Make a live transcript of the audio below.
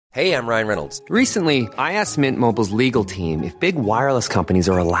Hey, I'm Ryan Reynolds. Recently, I asked Mint Mobile's legal team if big wireless companies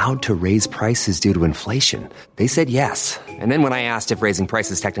are allowed to raise prices due to inflation. They said yes. And then when I asked if raising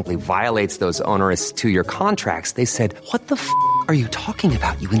prices technically violates those onerous two-year contracts, they said, "What the f*** are you talking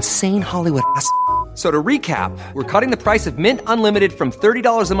about, you insane Hollywood ass?" So to recap, we're cutting the price of Mint Unlimited from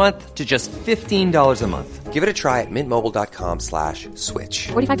 $30 a month to just $15 a month. Give it a try at mintmobile.com/switch.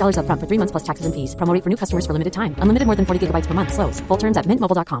 $45 up front for 3 months plus taxes and fees. Promo rate for new customers for limited time. Unlimited more than 40 gigabytes per month. Slows full terms at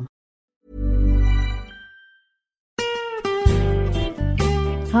mintmobile.com.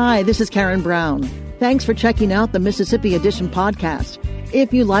 Hi, this is Karen Brown. Thanks for checking out the Mississippi Edition podcast.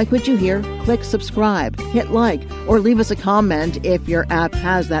 If you like what you hear, click subscribe, hit like, or leave us a comment if your app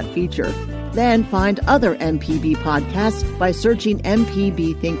has that feature. Then find other MPB podcasts by searching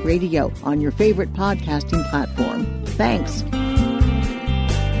MPB Think Radio on your favorite podcasting platform. Thanks.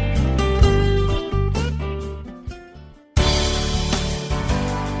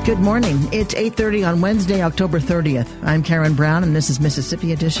 Good morning. It's 8:30 on Wednesday, October 30th. I'm Karen Brown, and this is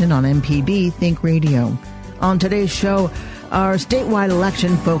Mississippi Edition on MPB Think Radio. On today's show, our statewide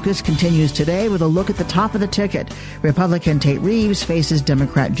election focus continues today with a look at the top of the ticket. Republican Tate Reeves faces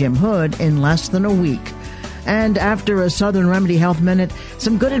Democrat Jim Hood in less than a week. And after a Southern Remedy Health Minute,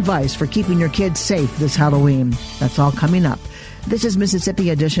 some good advice for keeping your kids safe this Halloween. That's all coming up. This is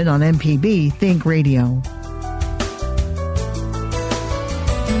Mississippi Edition on MPB Think Radio.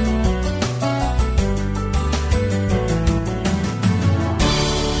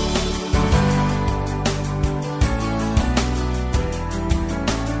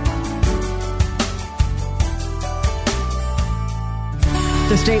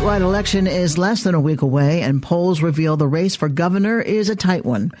 The statewide election is less than a week away, and polls reveal the race for governor is a tight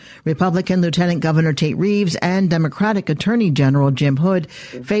one. Republican Lieutenant Governor Tate Reeves and Democratic Attorney General Jim Hood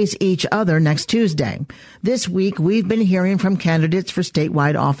face each other next Tuesday. This week, we've been hearing from candidates for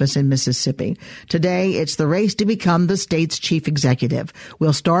statewide office in Mississippi. Today, it's the race to become the state's chief executive.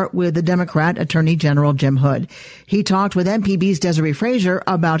 We'll start with the Democrat Attorney General Jim Hood. He talked with MPB's Desiree Frazier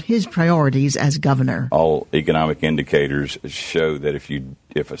about his priorities as governor. All economic indicators show that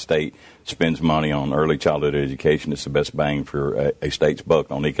if a state spends money on early childhood education, it's the best bang for a state's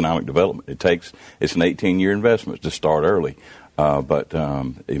buck on economic development. It's an 18-year investment to start early. But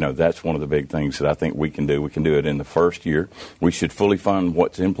that's one of the big things that I think we can do. We can do it in the first year. We should fully fund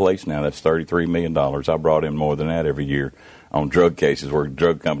what's in place now. That's $33 million. I brought in more than that every year on drug cases where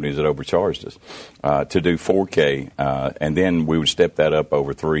drug companies had overcharged us to do 4K. And then we would step that up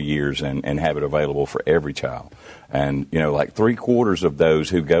over 3 years and have it available for every child. And, like 3/4 of those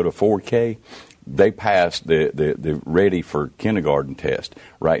who go to 4K, they pass the ready for kindergarten test.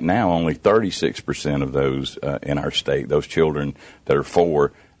 Right now, only 36% of those in our state, those children that are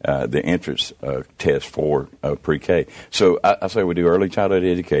 4, the entrance test for pre-K. So I say we do early childhood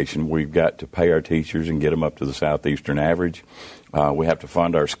education. We've got to pay our teachers and get them up to the southeastern average. We have to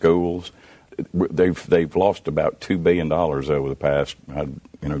fund our schools. They've lost about $2 billion over the past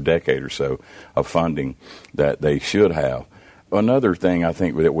decade or so of funding that they should have. Another thing I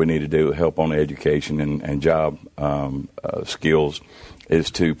think that we need to do to help on education and job skills is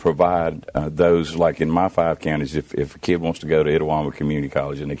to provide those, like in my 5 counties, if a kid wants to go to Itawamba Community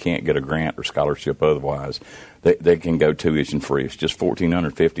College and they can't get a grant or scholarship otherwise, they can go tuition free. It's just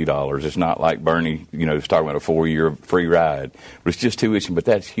 $1,450. It's not like Bernie, is talking about a 4-year free ride, but it's just tuition. But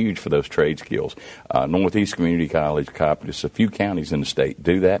that's huge for those trade skills. Northeast Community College copied us. A few counties in the state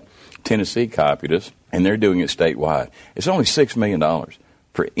do that. Tennessee copied us, and they're doing it statewide. It's only $6 million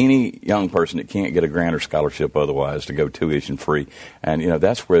for any young person that can't get a grant or scholarship otherwise to go tuition free. And,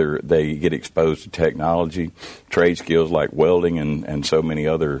 that's where they get exposed to technology, trade skills like welding and so many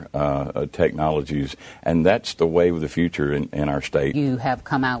other technologies. And that's the way of the future in our state. You have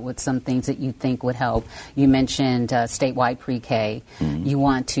come out with some things that you think would help. You mentioned statewide pre-K. Mm-hmm. You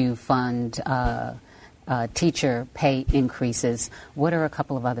want to fund teacher pay increases. What are a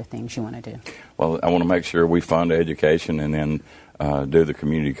couple of other things you want to do? Well, I want to make sure we fund education and then do the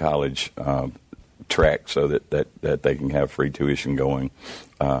community college track so that they can have free tuition going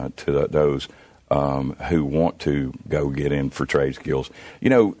to those who want to go get in for trade skills.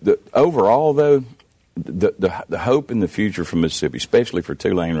 Overall, though, the hope in the future for Mississippi, especially for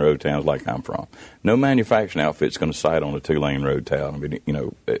 2-lane road towns like I'm from, no manufacturing outfit's going to site on a 2-lane road town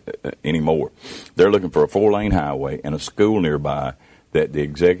anymore. They're looking for a 4-lane highway and a school nearby that the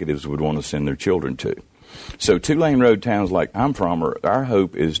executives would want to send their children to. So 2-lane road towns like I'm from, our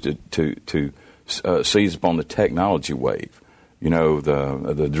hope is to seize upon the technology wave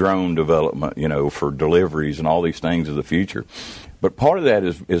the drone development, for deliveries and all these things of the future. But part of that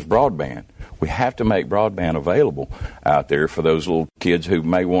is broadband. We have to make broadband available out there for those little kids who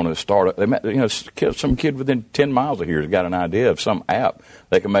may want to start. Some kid within 10 miles of here has got an idea of some app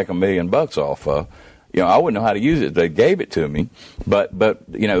they can make $1 million off of. I wouldn't know how to use it. They gave it to me, but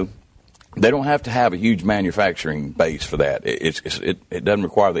they don't have to have a huge manufacturing base for that. It doesn't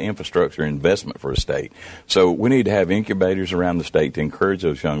require the infrastructure investment for a state. So we need to have incubators around the state to encourage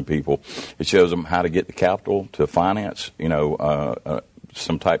those young people. It shows them how to get the capital to finance,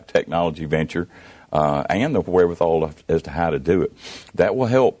 some type of technology venture, and the wherewithal as to how to do it. That will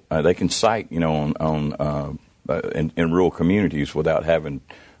help. They can cite, in rural communities without having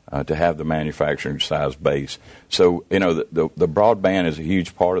to have the manufacturing size base. So, the broadband is a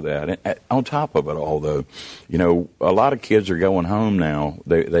huge part of that. And on top of it all, though, a lot of kids are going home now.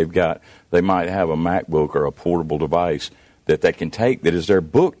 They might have a MacBook or a portable device that they can take that is their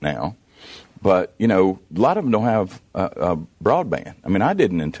book now. But, a lot of them don't have broadband. I mean, I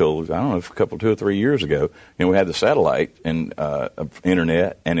didn't until, 2 or 3 years ago. We had the satellite and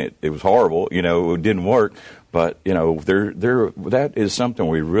internet, and it was horrible. It didn't work. But, that is something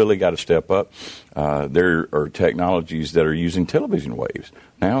we really got to step up. There are technologies that are using television waves.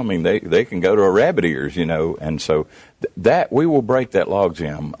 Now, I mean, they can go to a rabbit ears, and so that we will break that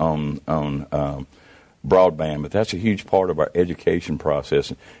logjam on broadband, but that's a huge part of our education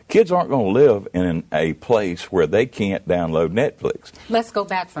process. Kids aren't going to live in a place where they can't download Netflix. Let's go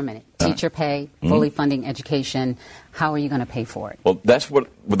back for a minute. Teacher pay, fully funding education. How are you going to pay for it? Well,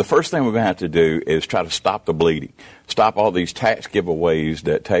 the first thing we're going to have to do is try to stop the bleeding, stop all these tax giveaways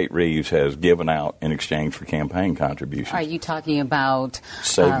that Tate Reeves has given out in exchange for campaign contributions. Are you talking about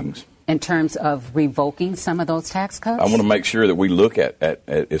savings? In terms of revoking some of those tax cuts? I want to make sure that we look at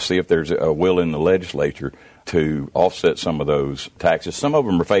see if there's a will in the legislature to offset some of those taxes. Some of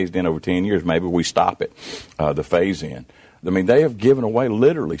them are phased in over 10 years. Maybe we stop it, the phase in. I mean, they have given away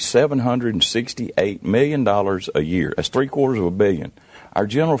literally $768 million a year. That's $750 million. Our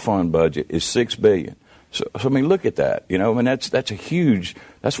general fund budget is $6 billion. So I mean, look at that. That's a huge.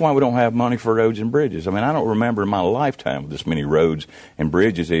 That's why we don't have money for roads and bridges. I mean, I don't remember in my lifetime this many roads and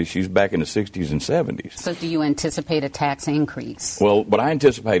bridges issues back in the 60s and 70s. So do you anticipate a tax increase? Well, what I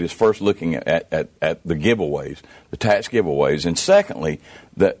anticipate is first looking at the giveaways, the tax giveaways, and secondly,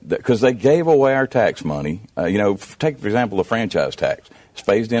 because they gave away our tax money. Take, for example, the franchise tax. It's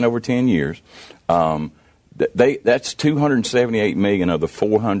phased in over 10 years. That's $278 million of the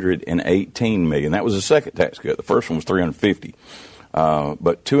 $418 million. That was the second tax cut. The first one was $350.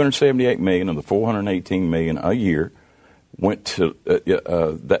 But $278 million of the $418 million a year went to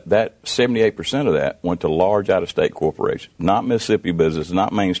that 78% of that went to large out-of-state corporations, not Mississippi businesses,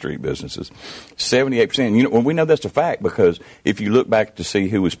 not Main Street businesses. 78%. We know that's a fact because if you look back to see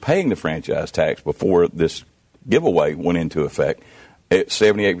who was paying the franchise tax before this giveaway went into effect,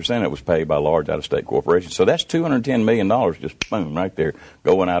 78% of it was paid by large out-of-state corporations. So that's $210 million just boom right there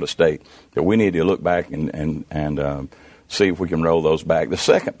going out of state. So we need to look back and see if we can roll those back. The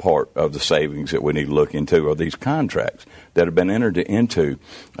second part of the savings that we need to look into are these contracts that have been entered into.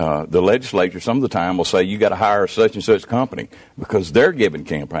 The legislature some of the time will say you got to hire such and such company because they're giving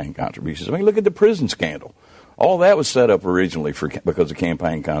campaign contributions. I mean, look at the prison scandal. All that was set up originally because of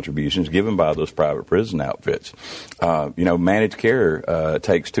campaign contributions given by those private prison outfits. Managed care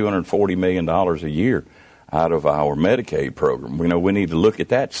takes $240 million a year out of our Medicaid program. We need to look at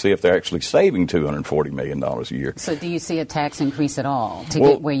that to see if they're actually saving $240 million a year. So do you see a tax increase at all to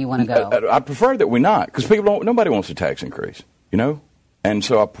get where you want to go? I prefer that we not, because nobody wants a tax increase, And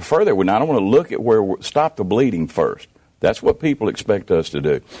so I prefer that we not. I want to look at stop the bleeding first. That's what people expect us to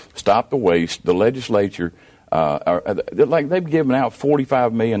do. Stop the waste. The legislature... they've given out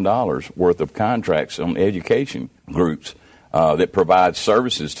 $45 million worth of contracts on education groups that provide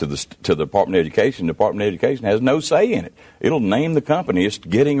services to the Department of Education. The Department of Education has no say in it. It'll name the company. It's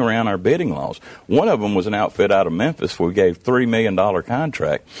getting around our bidding laws. One of them was an outfit out of Memphis where we gave $3 million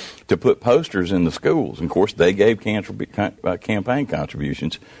contract to put posters in the schools. And, of course, they gave campaign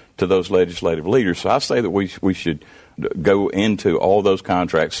contributions to those legislative leaders. So I say that we should go into all those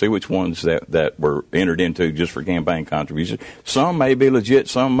contracts, see which ones that were entered into just for campaign contributions. Some may be legit,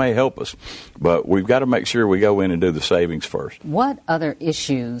 some may help us. But we've got to make sure we go in and do the savings first. What other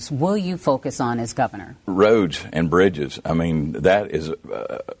issues will you focus on as governor? Roads and bridges. I mean, that's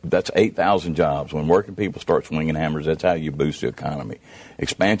 8,000 jobs. When working people start swinging hammers, that's how you boost the economy.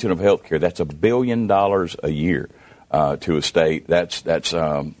 Expansion of health care, that's $1 billion a year. to a state, that's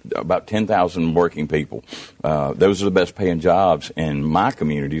about 10,000 working people. Those are the best paying jobs in my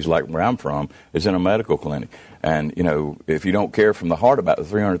communities, like where I'm from, is in a medical clinic. And, if you don't care from the heart about the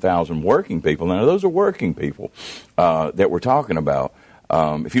 300,000 working people, now those are working people that we're talking about.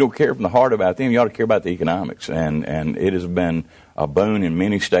 If you don't care from the heart about them, you ought to care about the economics. And it has been a boon in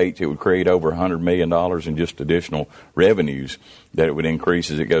many states. It would create over $100 million in just additional revenues that it would increase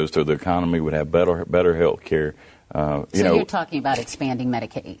as it goes through the economy, would have better health care. So you're talking about expanding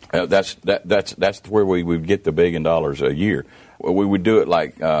Medicaid. That's where we would get the $1 billion a year. We would do it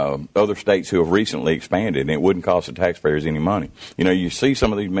like other states who have recently expanded, and it wouldn't cost the taxpayers any money. You see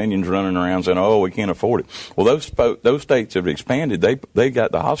some of these minions running around saying, "Oh, we can't afford it." Well, those states have expanded. They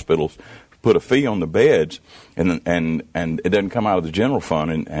got the hospitals put a fee on the beds, and it doesn't come out of the general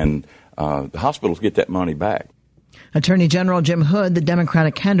fund, and the hospitals get that money back. Attorney General Jim Hood, the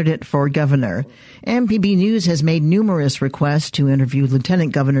Democratic candidate for governor. MPB News has made numerous requests to interview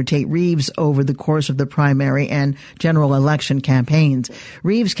Lieutenant Governor Tate Reeves over the course of the primary and general election campaigns.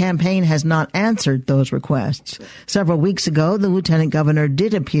 Reeves' campaign has not answered those requests. Several weeks ago, the Lieutenant Governor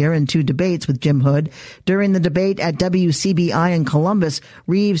did appear in 2 debates with Jim Hood. During the debate at WCBI in Columbus,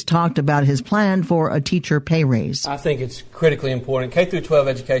 Reeves talked about his plan for a teacher pay raise. I think it's critically important. K-12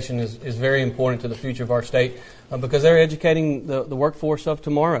 education is very important to the future of our state. Because they're educating the workforce of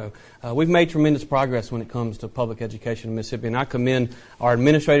tomorrow. We've made tremendous progress when it comes to public education in Mississippi, and I commend our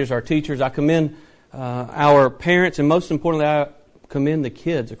administrators, our teachers, I commend our parents, and most importantly, I commend the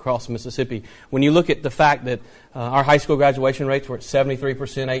kids across Mississippi. When you look at the fact that our high school graduation rates were at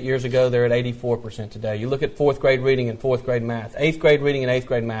 73% 8 years ago, they're at 84% today. You look at 4th grade reading and 4th grade math, 8th grade reading and 8th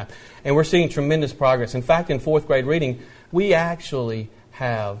grade math, and we're seeing tremendous progress. In fact, in 4th grade reading, we actually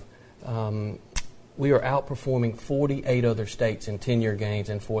have... we are outperforming 48 other states in 10-year gains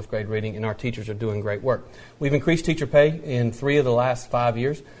in 4th grade reading, and our teachers are doing great work. We've increased teacher pay in 3 of the last 5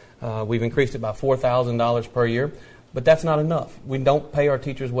 years. We've increased it by $4,000 per year, but that's not enough. We don't pay our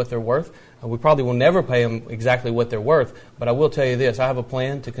teachers what they're worth. We probably will never pay them exactly what they're worth, but I will tell you this. I have a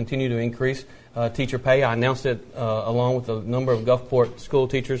plan to continue to increase teacher pay. I announced it along with a number of Gulfport school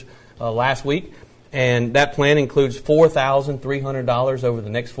teachers last week. And that plan includes $4,300 over the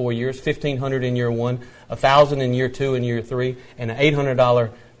next 4 years, $1,500 in year 1, $1,000 in year 2 and year 3, and an $800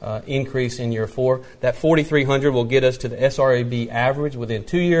 increase in year 4. That $4,300 will get us to the SRAB average within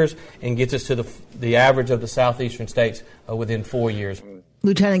 2 years and gets us to the average of the southeastern states within 4 years.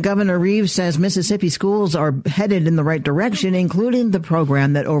 Lieutenant Governor Reeves says Mississippi schools are headed in the right direction, including the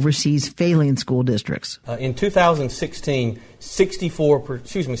program that oversees failing school districts. In 2016,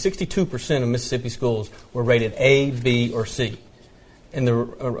 62% of Mississippi schools were rated A, B, or C. In the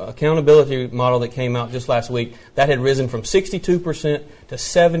accountability model that came out just last week, that had risen from 62% to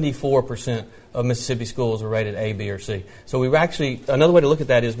 74% of Mississippi schools were rated A, B, or C. So we've actually, another way to look at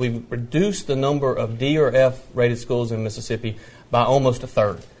that is we've reduced the number of D or F rated schools in Mississippi by almost a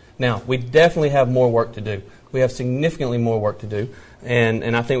third. Now, we definitely have more work to do. We have significantly more work to do,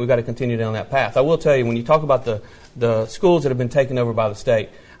 and I think we've got to continue down that path. I will tell you, when you talk about the schools that have been taken over by the state,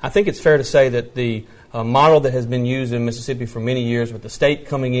 I think it's fair to say that the model that has been used in Mississippi for many years with the state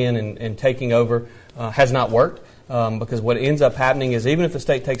coming in and taking over has not worked. Because what ends up happening is even if the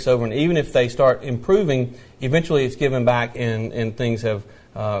state takes over and even if they start improving, eventually it's given back and things have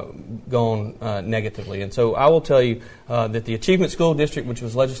gone negatively. And so I will tell you that the Achievement School District, which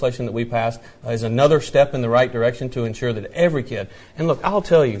was legislation that we passed, is another step in the right direction to ensure that every kid, and look, I'll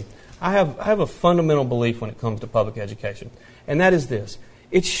tell you, I have a fundamental belief when it comes to public education, and that is this.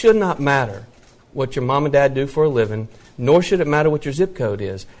 It should not matter what your mom and dad do for a living, nor should it matter what your zip code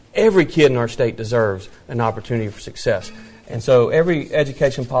is. Every kid in our state deserves an opportunity for success. And so every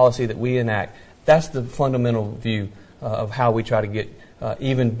education policy that we enact, that's the fundamental view of how we try to get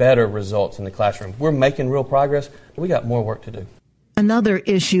even better results in the classroom. We're making real progress, but we got more work to do. Another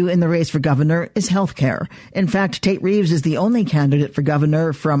issue in the race for governor is health care. In fact, Tate Reeves is the only candidate for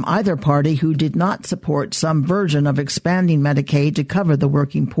governor from either party who did not support some version of expanding Medicaid to cover the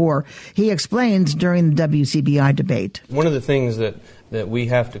working poor. He explains during the WCBI debate. One of the things that we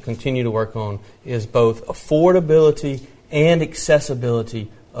have to continue to work on is both affordability and accessibility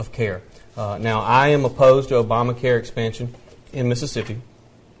of care. Now, I am opposed to Obamacare expansion in Mississippi,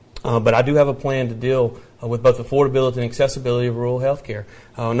 but I do have a plan to deal with both affordability and accessibility of rural health care.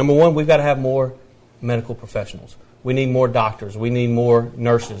 Number one, we've got to have more medical professionals. We need more doctors. We need more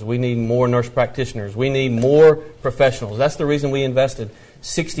nurses. We need more nurse practitioners. We need more professionals. That's the reason we invested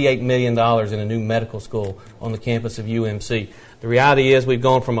 $68 million in a new medical school on the campus of UMC. The reality is we've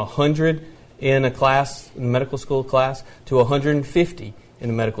gone from 100 in a class, in a medical school class, to 150 in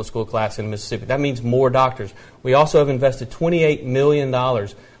the medical school class in Mississippi. That means more doctors. We also have invested $28 million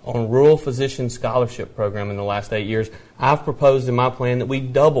on rural physician scholarship program in the last 8 years. I've proposed in my plan that we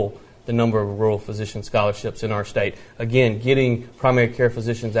double the number of rural physician scholarships in our state. Again, getting primary care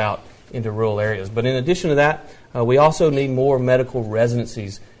physicians out into rural areas. But in addition to that, we also need more medical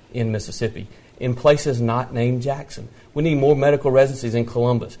residencies in Mississippi, in places not named Jackson. We need more medical residencies in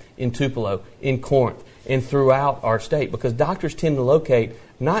Columbus, in Tupelo, in Corinth, and throughout our state, because doctors tend to locate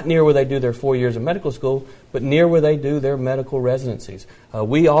not near where they do their 4 years of medical school, but near where they do their medical residencies.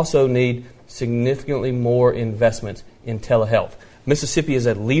 We also need significantly more investments in telehealth. Mississippi is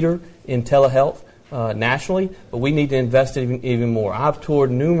a leader in telehealth nationally, but we need to invest even more. I've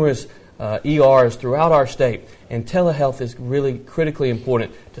toured numerous ERs throughout our state, and telehealth is really critically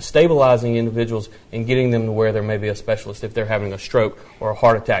important to stabilizing individuals and getting them to where there may be a specialist if they're having a stroke or a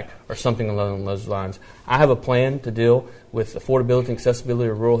heart attack or something along those lines. I have a plan to deal with affordability and accessibility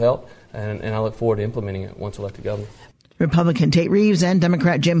of rural health, and I look forward to implementing it once elected governor. Republican Tate Reeves and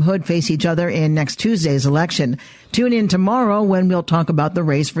Democrat Jim Hood face each other in next Tuesday's election. Tune in tomorrow when we'll talk about the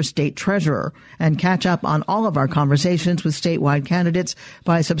race for state treasurer and catch up on all of our conversations with statewide candidates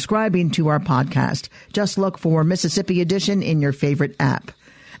by subscribing to our podcast. Just look for Mississippi Edition in your favorite app.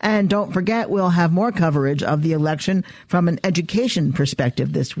 And don't forget, we'll have more coverage of the election from an education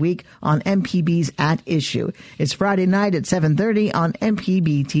perspective this week on MPB's At Issue. It's Friday night at 7:30 on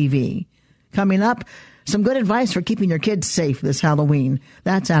MPB TV. Coming up, some good advice for keeping your kids safe this Halloween.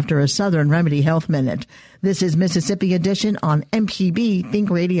 That's after a Southern Remedy Health Minute. This is Mississippi Edition on MPB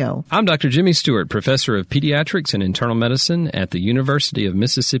Think Radio. I'm Dr. Jimmy Stewart, professor of pediatrics and internal medicine at the University of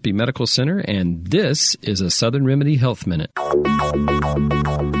Mississippi Medical Center, and this is a Southern Remedy Health Minute.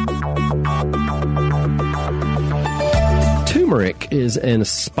 Turmeric is a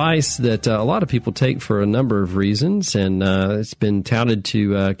spice that a lot of people take for a number of reasons, and it's been touted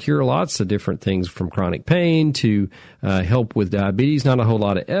to cure lots of different things, from chronic pain to help with diabetes. Not a whole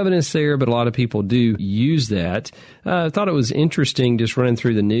lot of evidence there, but a lot of people do use that. I thought it was interesting, just running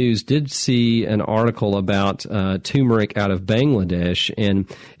through the news, did see an article about turmeric out of Bangladesh. And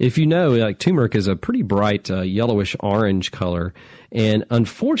if you know, like, turmeric is a pretty bright yellowish orange color. And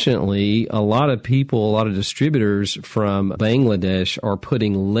unfortunately, a lot of people, a lot of distributors from Bangladesh are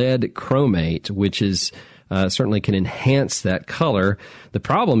putting lead chromate, which is certainly can enhance that color. The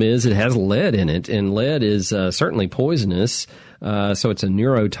problem is it has lead in it, and lead is certainly poisonous. So it's a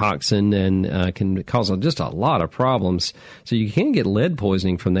neurotoxin and can cause just a lot of problems. So you can get lead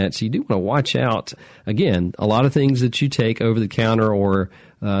poisoning from that. So you do want to watch out. Again, a lot of things that you take over the counter or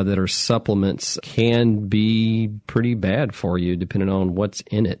that are supplements can be pretty bad for you depending on what's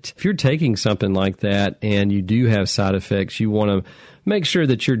in it. If you're taking something like that and you do have side effects, you want to make sure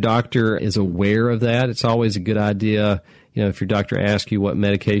that your doctor is aware of that. It's always a good idea, you know, if your doctor asks you what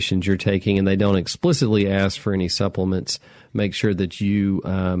medications you're taking and they don't explicitly ask for any supplements, make sure that you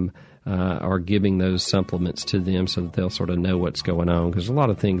are giving those supplements to them so that they'll sort of know what's going on, because there's a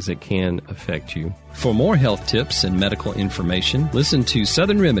lot of things that can affect you. For more health tips and medical information, listen to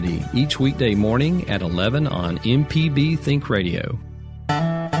Southern Remedy each weekday morning at 11 on MPB Think Radio.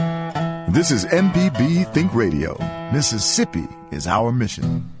 This is MPB Think Radio. Mississippi is our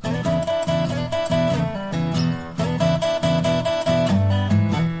mission.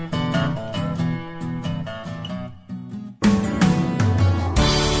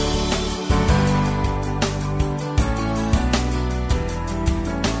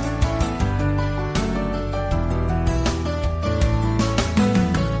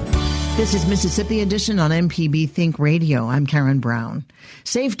 This is Mississippi Edition on MPB Think Radio. I'm Karen Brown.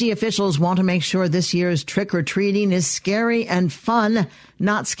 Safety officials want to make sure this year's trick-or-treating is scary and fun,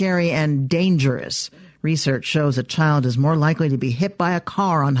 not scary and dangerous. Research shows a child is more likely to be hit by a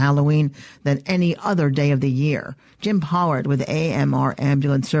car on Halloween than any other day of the year. Jim Pollard with AMR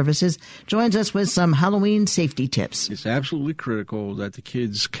Ambulance Services joins us with some Halloween safety tips. It's absolutely critical that the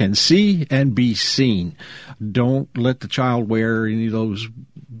kids can see and be seen. Don't let the child wear any of those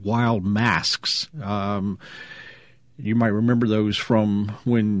wild masks. You might remember those from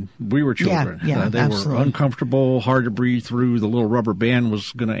when we were children. Yeah, they absolutely. were uncomfortable, hard to breathe through. The little rubber band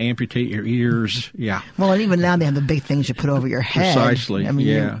was going to amputate your ears. Yeah. Well, and even now they have the big things you put over your head. Precisely. I mean,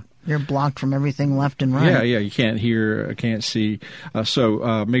 yeah. You're blocked from everything left and right. Yeah, you can't hear, can't see.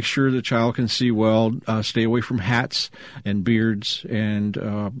 So make sure the child can see well. Stay away from hats and beards and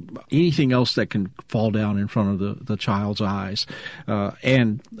anything else that can fall down in front of the child's eyes.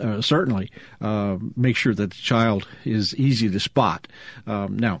 And certainly make sure that the child is easy to spot.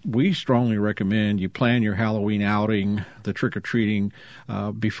 Now, we strongly recommend you plan your Halloween outing, the trick-or-treating,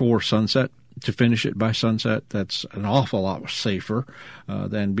 before sunset. to finish it by sunset. That's an awful lot safer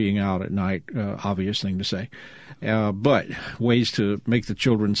than being out at night. Obvious thing to say. But ways to make the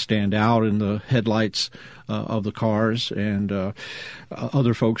children stand out in the headlights of the cars and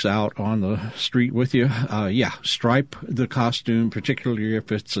other folks out on the street with you. Stripe the costume, particularly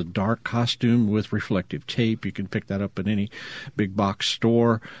if it's a dark costume with reflective tape. You can pick that up in any big box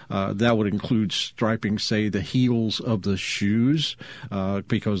store. That would include striping, say, the heels of the shoes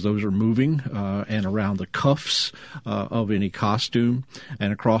because those are moving, and around the cuffs of any costume,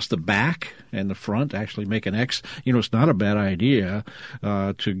 and across the back and the front. Actually make an X. It's not a bad idea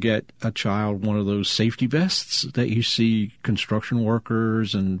to get a child one of those safety vests that you see construction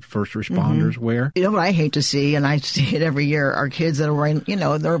workers and first responders wear. You know what I hate to see, and I see it every year, are kids that are wearing,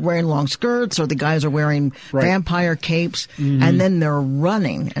 they're wearing long skirts, or the guys are wearing vampire capes, and then they're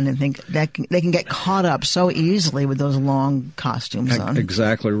running, and I think that they can get caught up so easily with those long costumes on.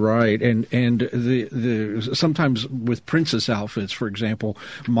 Exactly right. And the sometimes with princess outfits, for example,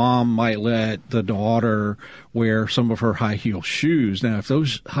 mom might let the daughter wear some of her high heel shoes. Now, if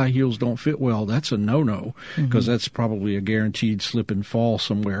those high heels don't fit well, that's a no-no, because that's probably a guaranteed slip and fall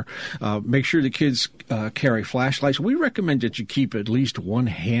somewhere. Make sure the kids carry flashlights. We recommend that you keep at least one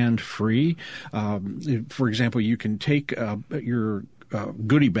hand free. For example, you can take your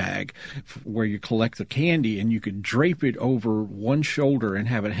goodie bag where you collect the candy, and you could drape it over one shoulder and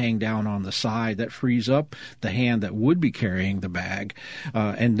have it hang down on the side. That frees up the hand that would be carrying the bag.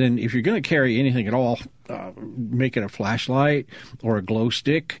 And then if you're going to carry anything at all, make it a flashlight or a glow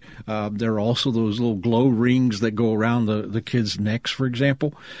stick. There are also those little glow rings that go around the kids' necks, for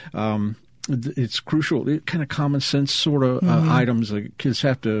example. It's crucial, kind of common sense sort of items that kids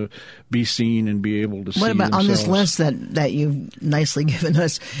have to be seen and be able to see What about themselves. on this list that you've nicely given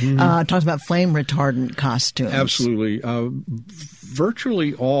us, talks about flame retardant costumes? Absolutely.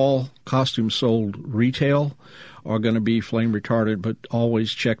 Virtually all costumes sold retail are going to be flame retardant, but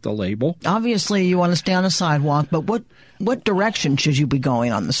always check the label. Obviously, you want to stay on the sidewalk, but what direction should you be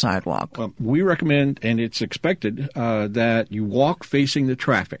going on the sidewalk? We recommend, and it's expected, that you walk facing the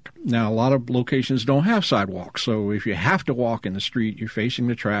traffic. Now, a lot of locations don't have sidewalks, so if you have to walk in the street, you're facing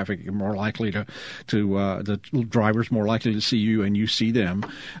the traffic. You're more likely the driver's more likely to see you, and you see them.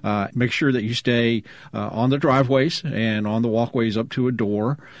 Make sure that you stay on the driveways and on the walkways up to a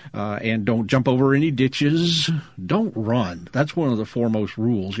door, and don't jump over any ditches. Don't run. That's one of the foremost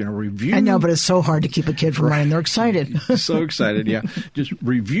rules. Review. I know, but it's so hard to keep a kid from running. They're excited. So excited, yeah. Just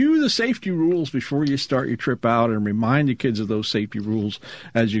review the safety rules before you start your trip out, and remind the kids of those safety rules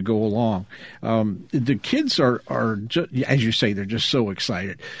as you go along. The kids are just, as you say, they're just so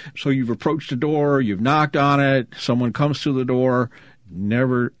excited. So you've approached the door, you've knocked on it, someone comes to the door.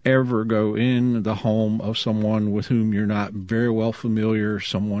 Never, ever go in the home of someone with whom you're not very well familiar,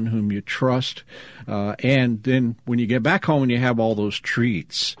 someone whom you trust. And then when you get back home and you have all those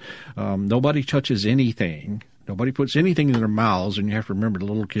treats, nobody touches anything. Nobody puts anything in their mouths, and you have to remember the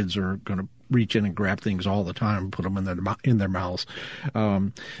little kids are going to reach in and grab things all the time and put them in their mouths.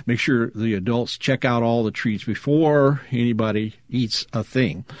 Make sure the adults check out all the treats before anybody eats a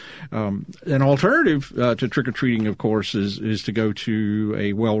thing. An alternative to trick-or-treating, of course, is to go to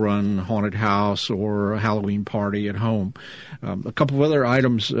a well-run haunted house or a Halloween party at home. A couple of other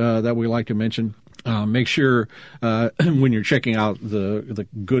items that we like to mention. Make sure when you're checking out the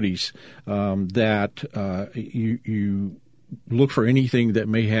goodies that you look for anything that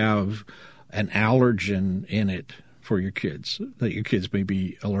may have an allergen in it for your kids, that your kids may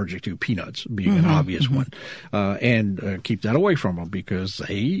be allergic to, peanuts being an obvious one, and keep that away from them, because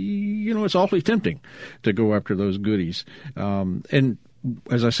it's awfully tempting to go after those goodies. And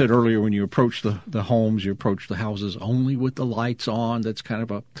as I said earlier, when you approach the homes, you approach the houses only with the lights on. That's kind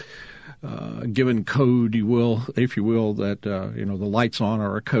of a given code, if you will, that the lights on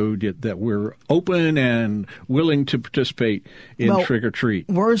are a code that we're open and willing to participate in trick or treat.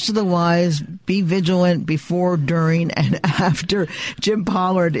 Words to the wise: be vigilant before, during, and after. Jim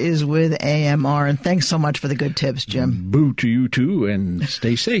Pollard is with AMR, and thanks so much for the good tips, Jim. Boo to you too, and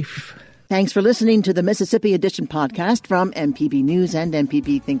stay safe. Thanks for listening to the Mississippi Edition podcast from MPB News and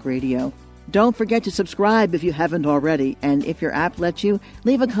MPB Think Radio. Don't forget to subscribe if you haven't already, and if your app lets you,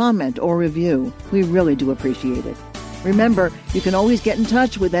 leave a comment or review. We really do appreciate it. Remember, you can always get in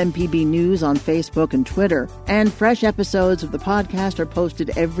touch with MPB News on Facebook and Twitter, and fresh episodes of the podcast are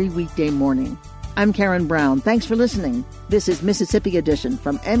posted every weekday morning. I'm Karen Brown. Thanks for listening. This is Mississippi Edition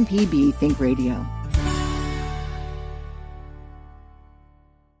from MPB Think Radio.